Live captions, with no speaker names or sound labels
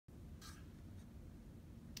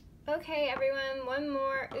Okay, everyone, one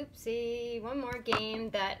more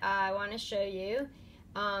game that I want to show you.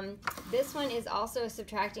 This one is also a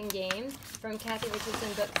subtracting game from Kathy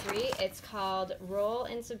Richardson Book 3. It's called Roll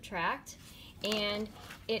and Subtract, and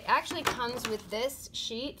it actually comes with this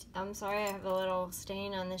sheet. I'm sorry, I have a little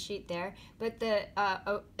stain on the sheet there, but the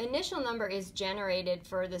initial number is generated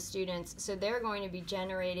for the students, so they're going to be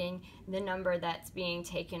generating the number that's being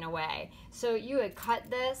taken away. So you would cut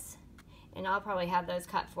this, and I'll probably have those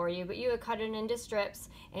cut for you, but you would cut it into strips,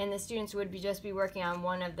 and the students would just be working on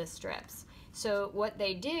one of the strips. So what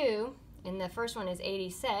they do, and the first one is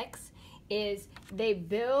 86, is they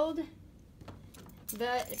build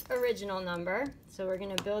the original number. So we're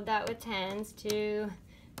going to build that with tens, 2,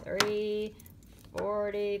 3,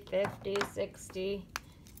 40, 50, 60,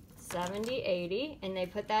 70, 80, and they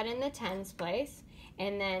put that in the tens place.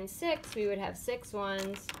 And then 6, we would have 6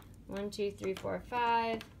 ones, 1, 2, 3, 4,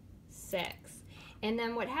 5, 6. And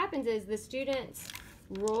then what happens is the students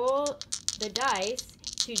roll the dice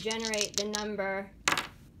to generate the number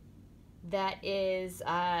that is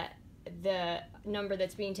the number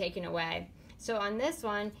that's being taken away. So on this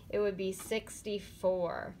one, it would be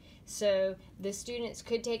 64. So the students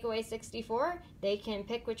could take away 64. They can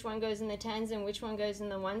pick which one goes in the tens and which one goes in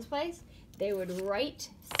the ones place. They would write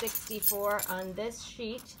 64 on this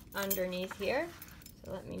sheet underneath here.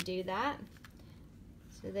 So let me do that.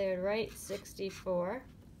 So they would write 64.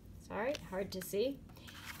 Sorry, hard to see.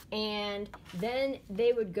 And then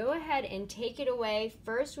they would go ahead and take it away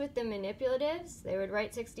first with the manipulatives. They would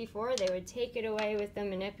write 64. They would take it away with the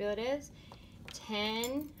manipulatives.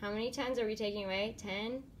 10. How many tens are we taking away?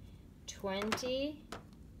 10, 20,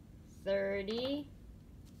 30,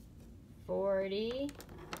 40,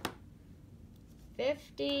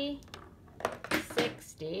 50,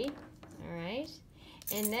 60. All right.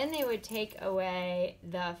 And then they would take away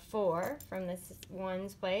the 4 from this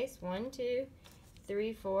ones place. 1, 2,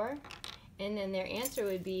 3, 4. And then their answer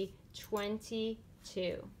would be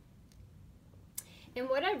 22. And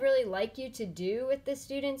what I'd really like you to do with the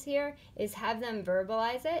students here is have them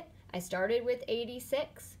verbalize it. I started with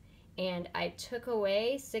 86, and I took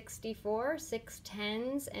away 64, 6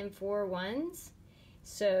 tens, and 4 ones.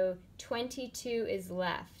 So 22 is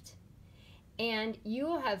left. And you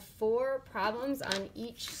will have 4 problems on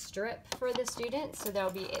each strip for the students. So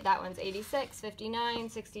there'll be, that one's 86, 59,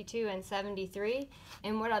 62, and 73.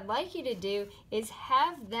 And what I'd like you to do is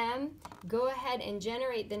have them go ahead and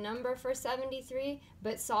generate the number for 73,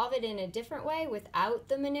 but solve it in a different way without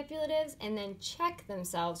the manipulatives, and then check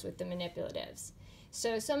themselves with the manipulatives.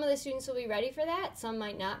 So some of the students will be ready for that, some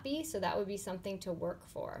might not be, so that would be something to work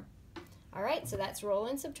for. All right, so that's roll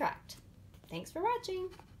and subtract. Thanks for watching.